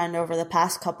a trend over the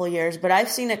past couple of years, but I've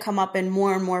seen it come up in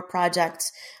more and more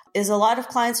projects, is a lot of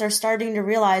clients are starting to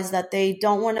realize that they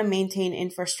don't want to maintain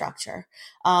infrastructure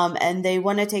and they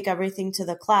want to take everything to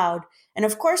the cloud. And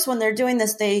of course, when they're doing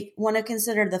this, they want to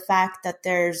consider the fact that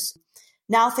there's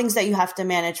now things that you have to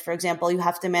manage. For example, you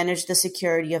have to manage the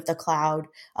security of the cloud.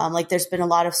 Like there's been a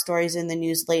lot of stories in the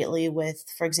news lately with,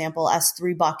 for example,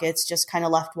 S3 buckets just kind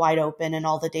of left wide open and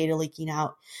all the data leaking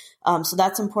out. So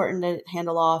that's important to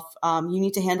handle off. You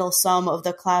need to handle some of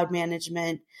the cloud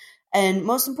management. And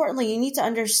most importantly, you need to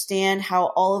understand how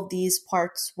all of these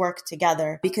parts work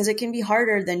together, because it can be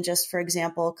harder than just, for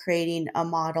example, creating a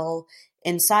model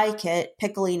in Scikit,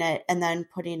 pickling it, and then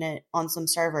putting it on some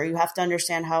server. You have to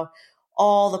understand how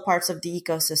all the parts of the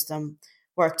ecosystem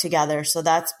work together. So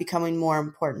that's becoming more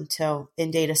important too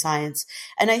in data science.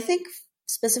 And I think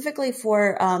specifically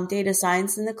for data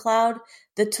science in the cloud,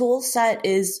 the tool set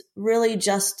is really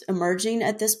just emerging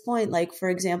at this point. Like, for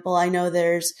example, I know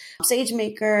there's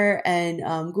SageMaker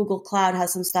and Google Cloud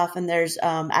has some stuff, and there's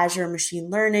Azure Machine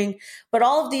Learning. But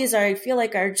all of these I feel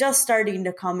like are just starting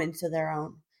to come into their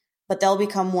own. but they'll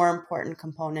become more important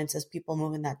components as people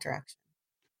move in that direction.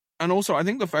 And also, I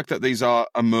think the fact that these are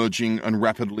emerging and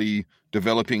rapidly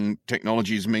developing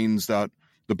technologies means that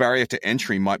the barrier to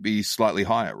entry might be slightly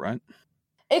higher, right?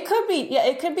 It could be. Yeah,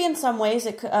 it could be in some ways.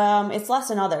 It's less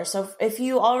in others. So if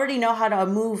you already know how to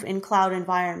move in cloud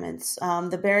environments,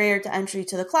 the barrier to entry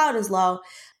to the cloud is low.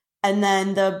 And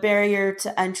then the barrier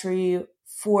to entry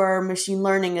for machine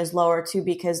learning is lower too,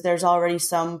 because there's already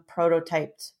some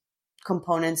prototyped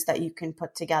components that you can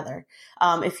put together.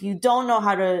 If you don't know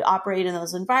how to operate in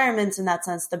those environments, in that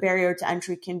sense, the barrier to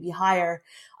entry can be higher.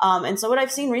 And so what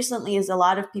I've seen recently is a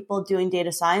lot of people doing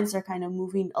data science are kind of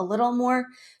moving a little more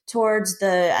towards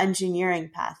the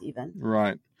engineering path even.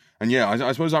 Right. And yeah,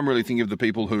 I suppose I'm really thinking of the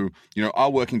people who,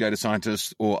 are working data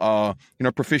scientists or are,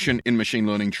 proficient in machine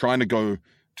learning, trying to go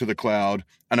to the cloud,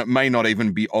 and it may not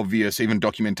even be obvious, even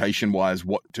documentation wise,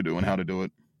 what to do and how to do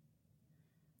it.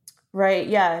 Right.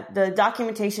 Yeah. The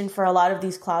documentation for a lot of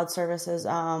these cloud services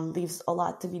leaves a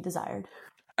lot to be desired.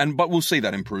 But we'll see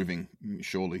that improving,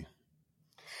 surely.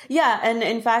 Yeah. And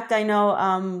in fact, I know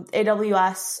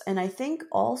AWS and I think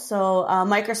also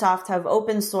Microsoft have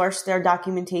open sourced their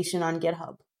documentation on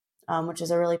GitHub, which is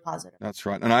a really positive. That's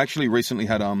right. And I actually recently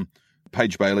had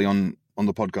Paige Bailey on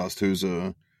the podcast, who's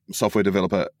a software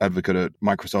developer advocate at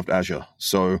Microsoft Azure.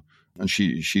 And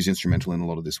she's instrumental in a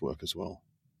lot of this work as well.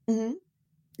 Mm-hmm.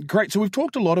 Great. So we've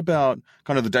talked a lot about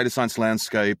kind of the data science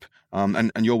landscape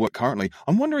and your work currently.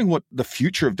 I'm wondering what the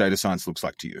future of data science looks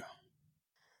like to you.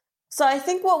 So I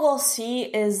think what we'll see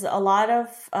is a lot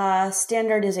of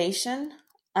standardization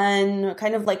and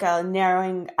kind of like a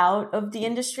narrowing out of the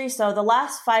industry. So the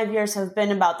last 5 years have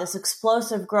been about this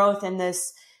explosive growth in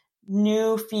this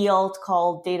new field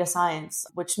called data science,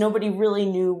 which nobody really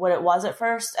knew what it was at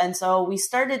first. And so we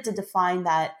started to define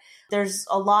that. There's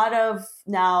a lot of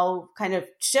now kind of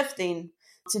shifting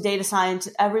to data science.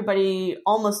 Everybody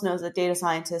almost knows that data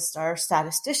scientists are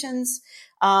statisticians.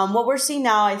 What we're seeing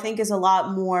now, I think, is a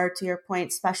lot more, to your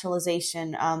point,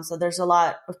 specialization. So there's a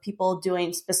lot of people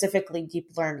doing specifically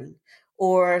deep learning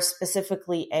or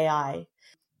specifically AI.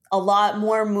 A lot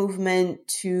more movement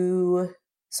to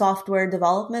software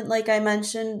development, like I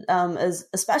mentioned,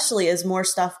 especially as more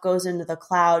stuff goes into the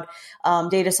cloud,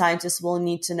 data scientists will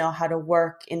need to know how to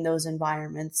work in those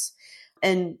environments.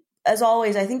 And as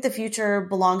always, I think the future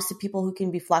belongs to people who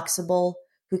can be flexible,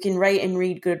 who can write and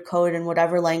read good code in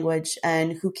whatever language,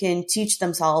 and who can teach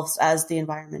themselves as the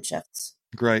environment shifts.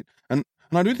 Great. And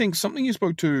I do think something you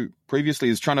spoke to previously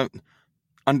is trying to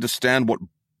understand what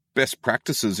best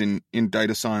practices in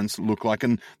data science look like.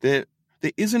 And there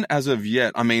isn't as of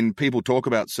yet. I mean, people talk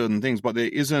about certain things, but there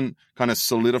isn't kind of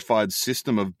solidified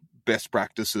system of best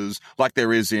practices like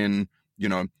there is in,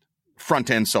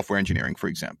 front-end software engineering, for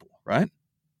example, right?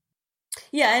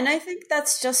 Yeah, and I think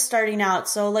that's just starting out.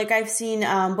 So like I've seen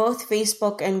both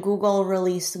Facebook and Google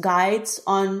release guides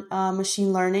on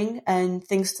machine learning and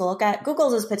things to look at.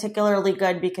 Google's is particularly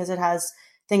good because it has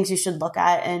things you should look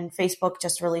at, and Facebook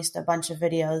just released a bunch of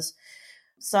videos.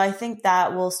 So I think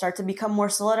that will start to become more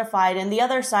solidified. And the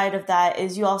other side of that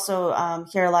is you also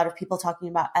hear a lot of people talking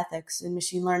about ethics in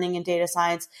machine learning and data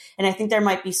science. And I think there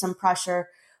might be some pressure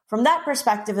from that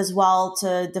perspective as well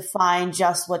to define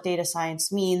just what data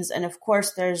science means. And of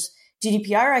course, there's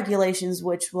GDPR regulations,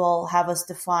 which will have us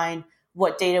define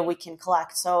what data we can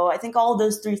collect. So I think all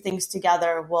those three things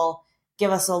together will give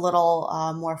us a little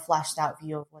more fleshed out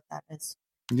view of what that is.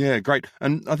 Yeah, great.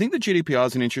 And I think the GDPR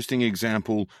is an interesting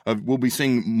example of, we'll be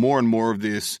seeing more and more of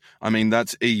this. I mean,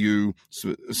 that's EU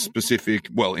specific,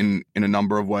 well, in a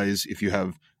number of ways, if you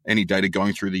have any data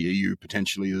going through the EU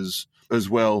potentially as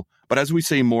well. But as we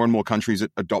see more and more countries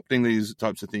adopting these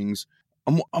types of things,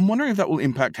 I'm wondering if that will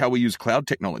impact how we use cloud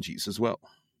technologies as well.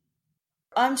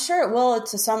 I'm sure it will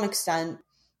to some extent.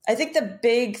 I think the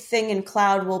big thing in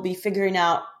cloud will be figuring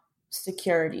out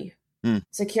security.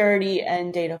 Security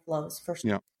and data flows for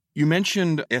sure. Yeah. You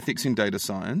mentioned ethics in data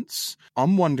science.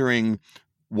 I'm wondering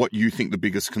what you think the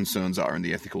biggest concerns are in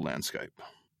the ethical landscape.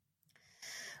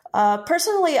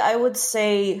 Personally, I would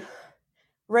say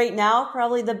right now,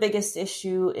 probably the biggest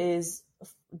issue is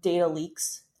data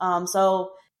leaks.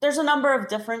 So there's a number of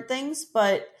different things,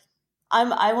 but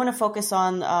I want to focus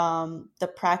on the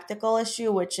practical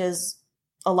issue, which is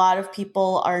a lot of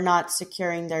people are not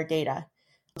securing their data.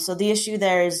 So the issue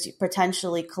there is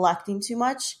potentially collecting too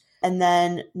much and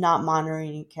then not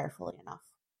monitoring it carefully enough.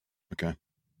 Okay.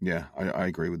 Yeah, I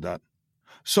agree with that.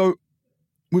 So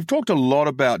we've talked a lot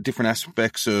about different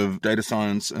aspects of data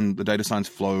science and the data science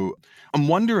flow. I'm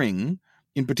wondering,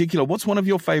 in particular, what's one of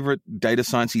your favorite data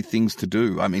sciencey things to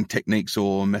do? I mean, techniques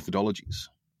or methodologies?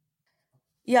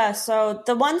 Yeah, so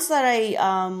the ones that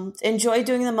I enjoy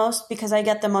doing the most because I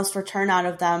get the most return out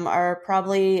of them are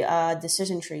probably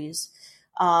decision trees.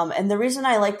 And the reason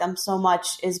I like them so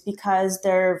much is because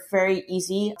they're very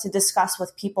easy to discuss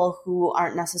with people who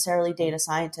aren't necessarily data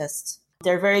scientists.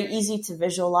 They're very easy to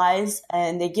visualize,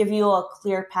 and they give you a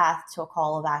clear path to a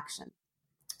call of action.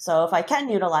 So if I can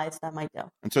utilize them, I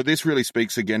do. And so this really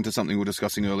speaks again to something we were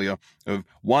discussing earlier of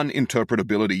one,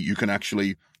 interpretability. You can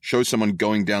actually show someone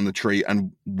going down the tree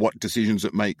and what decisions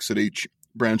it makes at each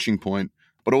branching point,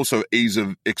 but also ease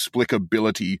of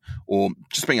explicability or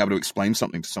just being able to explain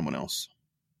something to someone else.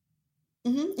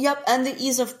 Mm-hmm. Yep. And the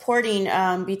ease of porting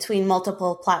between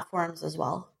multiple platforms as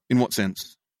well. In what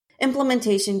sense?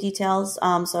 Implementation details.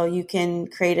 So you can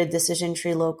create a decision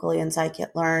tree locally in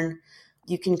scikit-learn.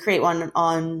 You can create one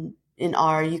in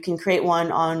R. You can create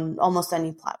one on almost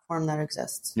any platform that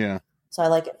exists. Yeah. So I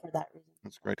like it for that reason.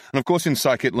 That's great. And of course, in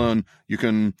scikit-learn,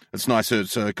 it's nice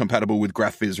it's compatible with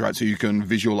GraphViz, right? So you can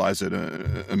visualize it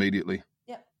immediately.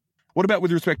 Yeah. What about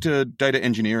with respect to data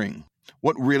engineering?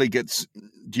 What really do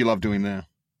you love doing there?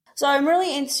 So I'm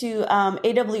really into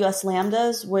AWS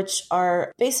Lambdas, which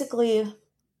are basically,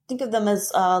 think of them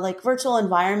as like virtual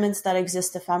environments that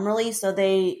exist ephemerally. So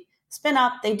they spin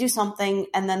up, they do something,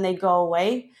 and then they go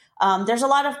away. There's a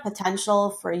lot of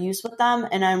potential for use with them,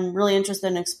 and I'm really interested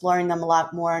in exploring them a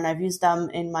lot more. And I've used them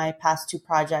in my past 2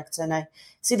 projects, and I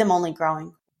see them only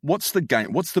growing. What's the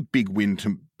game? What's the big win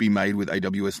to be made with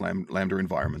AWS Lambda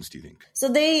environments, do you think? So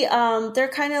they're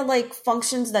kind of like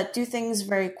functions that do things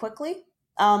very quickly.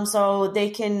 So they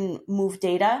can move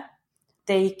data.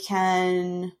 They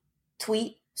can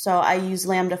tweet. So I use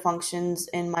Lambda functions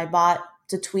in my bot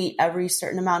to tweet every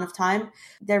certain amount of time.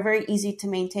 They're very easy to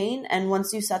maintain. And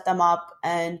once you set them up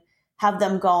and have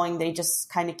them going, they just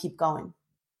kind of keep going.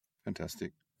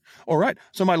 Fantastic. All right.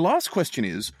 So my last question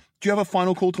is, do you have a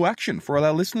final call to action for all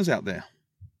our listeners out there?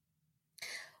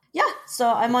 Yeah.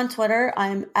 So I'm on Twitter.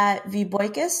 I'm at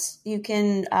vboicus. You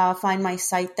can find my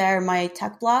site there, my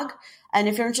tech blog. And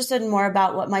if you're interested in more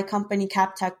about what my company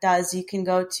CapTech does, you can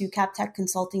go to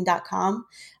captechconsulting.com.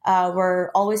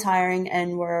 We're always hiring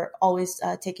and we're always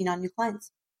taking on new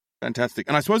clients. Fantastic.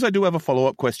 And I suppose I do have a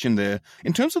follow-up question there.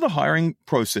 In terms of the hiring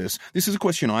process, this is a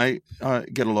question I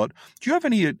get a lot. Do you have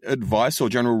any advice or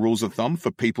general rules of thumb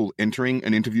for people entering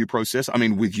an interview process? I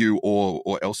mean, with you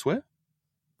or elsewhere?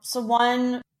 So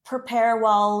one, prepare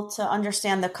well to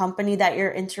understand the company that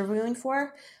you're interviewing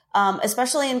for.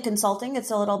 Especially in consulting,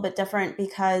 it's a little bit different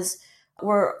because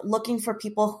we're looking for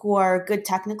people who are good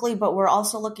technically, but we're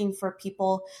also looking for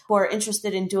people who are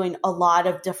interested in doing a lot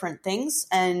of different things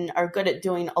and are good at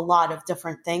doing a lot of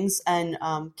different things and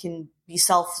can be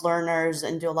self-learners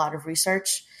and do a lot of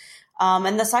research.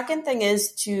 And the second thing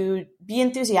is to be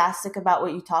enthusiastic about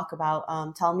what you talk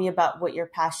about. Tell me about what you're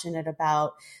passionate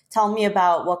about. Tell me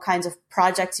about what kinds of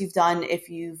projects you've done. If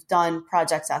you've done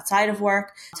projects outside of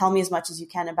work, tell me as much as you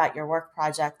can about your work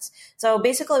projects. So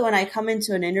basically, when I come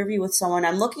into an interview with someone,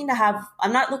 I'm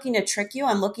not looking to trick you.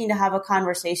 I'm looking to have a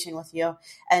conversation with you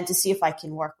and to see if I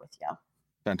can work with you.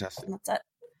 Fantastic. And that's it.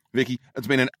 Vicky, it's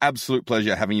been an absolute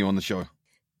pleasure having you on the show.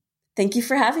 Thank you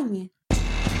for having me.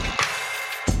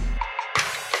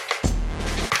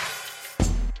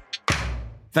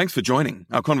 Thanks for joining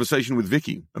our conversation with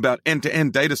Vicky about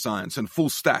end-to-end data science and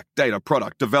full-stack data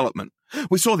product development.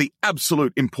 We saw the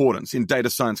absolute importance in data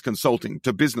science consulting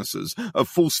to businesses of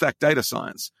full-stack data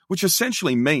science, which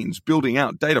essentially means building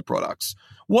out data products.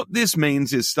 What this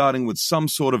means is starting with some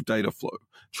sort of data flow,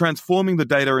 transforming the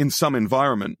data in some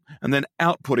environment, and then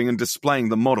outputting and displaying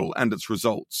the model and its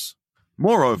results.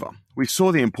 Moreover, we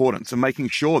saw the importance of making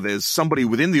sure there's somebody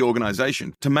within the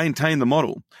organization to maintain the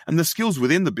model, and the skills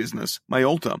within the business may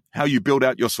alter how you build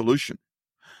out your solution.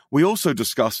 We also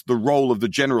discussed the role of the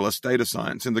generalist data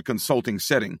science in the consulting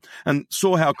setting and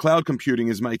saw how cloud computing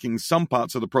is making some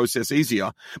parts of the process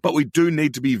easier, but we do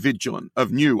need to be vigilant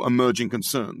of new emerging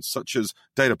concerns such as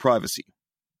data privacy.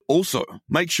 Also,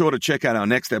 make sure to check out our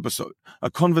next episode, a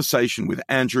conversation with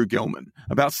Andrew Gelman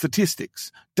about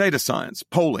statistics, data science,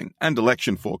 polling, and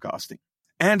election forecasting.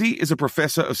 Andy is a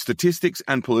professor of statistics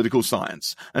and political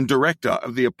science and director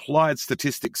of the Applied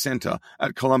Statistics Center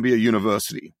at Columbia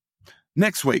University.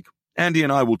 Next week, Andy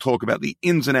and I will talk about the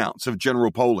ins and outs of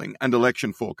general polling and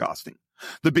election forecasting,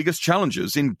 the biggest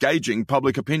challenges in gauging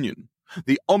public opinion,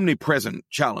 the omnipresent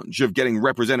challenge of getting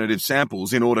representative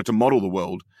samples in order to model the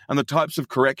world, and the types of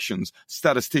corrections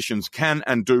statisticians can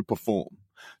and do perform.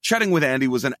 Chatting with Andy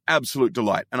was an absolute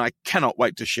delight, and I cannot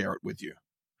wait to share it with you.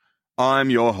 I'm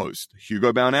your host,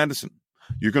 Hugo Bown-Anderson.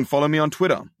 You can follow me on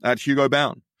Twitter at Hugo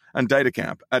Bown and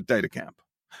DataCamp at DataCamp.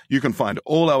 You can find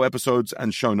all our episodes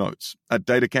and show notes at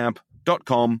datacamp.com.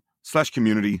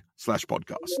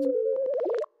 datacamp.com/community/podcast.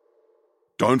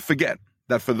 Don't forget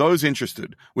that for those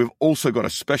interested, we've also got a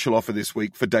special offer this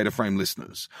week for DataFrame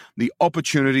listeners, the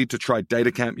opportunity to try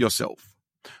DataCamp yourself.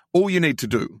 All you need to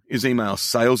do is email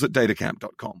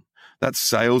sales@datacamp.com. That's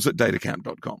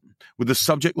sales@datacamp.com with the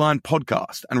subject line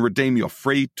podcast and redeem your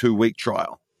free 2-week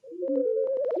trial.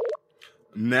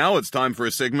 Now it's time for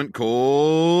a segment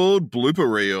called Blooper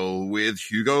Reel with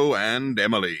Hugo and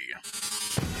Emily.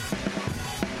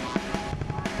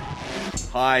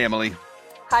 Hi, Emily.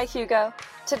 Hi, Hugo.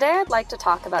 Today I'd like to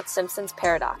talk about Simpson's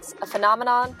paradox, a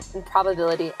phenomenon in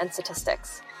probability and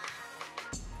statistics.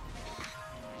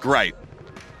 Great.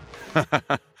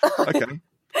 Okay.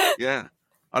 Yeah.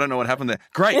 I don't know what happened there.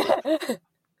 Great.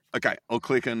 Okay. I'll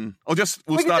click and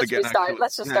we'll start again.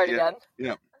 Let's just start again.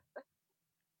 Yeah.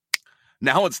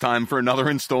 Now it's time for another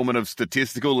installment of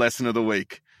Statistical Lesson of the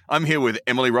Week. I'm here with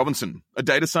Emily Robinson, a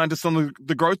data scientist on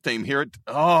the growth team here at...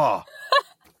 Oh,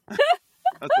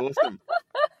 that's awesome.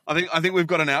 I think we've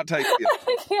got an outtake here. I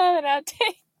think you have an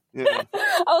outtake. Yeah.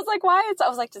 I was like, why? I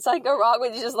was like, did something go wrong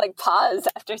when you just like pause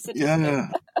after sitting? Yeah.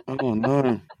 Oh,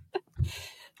 no.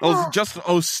 I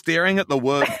was staring at the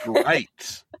word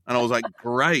great. And I was like,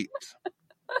 great.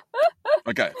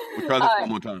 Okay, we'll try this one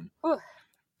more time.